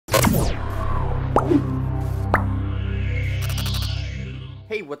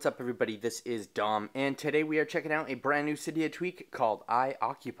Hey, what's up everybody? This is Dom, and today we are checking out a brand new Cydia tweak called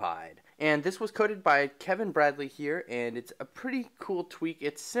iOccupied. And this was coded by Kevin Bradley here, and it's a pretty cool tweak.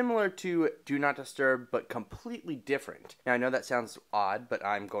 It's similar to Do Not Disturb, but completely different. Now I know that sounds odd, but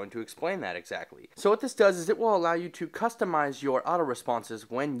I'm going to explain that exactly. So what this does is it will allow you to customize your auto responses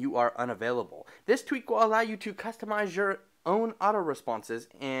when you are unavailable. This tweak will allow you to customize your own auto responses,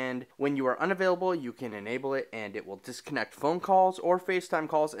 and when you are unavailable you can enable it, and it will disconnect phone calls or FaceTime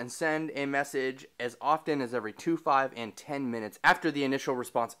calls and send a message as often as every 2, 5, and 10 minutes after the initial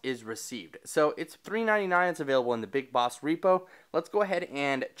response is received. So it's $3.99. It's available in the BigBoss repo. Let's go ahead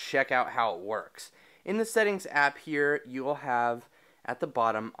and check out how it works. In the settings app here, you will have at the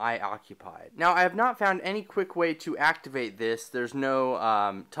bottom iOccupied. Now I have not found any quick way to activate this. There's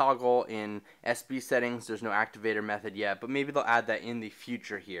no toggle in SB settings. There's no activator method yet, but maybe they'll add that in the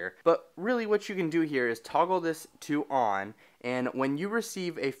future here. But really what you can do here is toggle this to on, and when you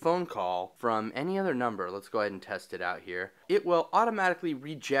receive a phone call from any other number, let's go ahead and test it out here, it will automatically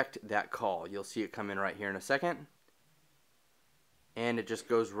reject that call. You'll see it come in right here in a second, and it just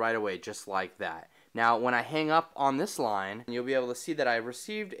goes right away just like that. Now when I hang up on this line, you'll be able to see that I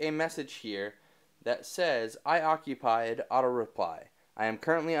received a message here that says iOccupied auto reply. I am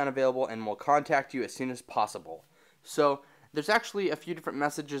currently unavailable and will contact you as soon as possible. So there's actually a few different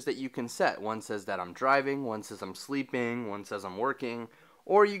messages that you can set. One says that I'm driving, one says I'm sleeping, one says I'm working,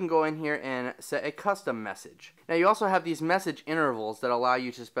 or you can go in here and set a custom message. Now you also have these message intervals that allow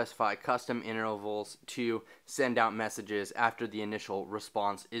you to specify custom intervals to send out messages after the initial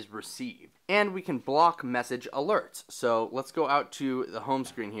response is received. And we can block message alerts. So let's go out to the home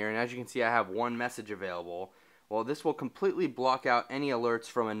screen here, and as you can see I have one message available. Well, this will completely block out any alerts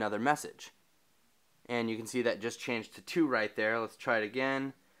from another message. And you can see that just changed to 2 right there. Let's try it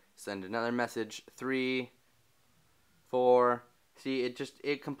again. Send another message, 3, 4. See,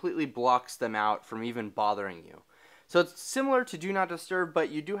 it completely blocks them out from even bothering you. So it's similar to Do Not Disturb, but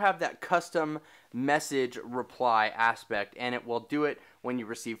you do have that custom message reply aspect, and it will do it when you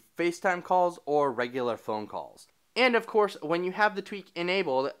receive FaceTime calls or regular phone calls. And of course, when you have the tweak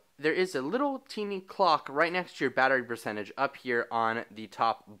enabled, there is a little teeny clock right next to your battery percentage up here on the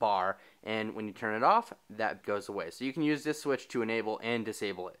top bar, and when you turn it off, that goes away. So you can use this switch to enable and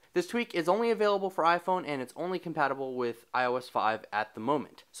disable it. This tweak is only available for iPhone, and it's only compatible with iOS 5 at the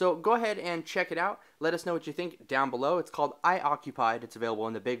moment. So go ahead and check it out. Let us know what you think down below. It's called iOccupied. It's available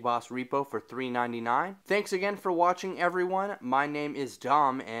in the BigBoss repo for $3.99. Thanks again for watching, everyone. My name is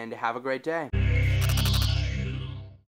Dom, and have a great day.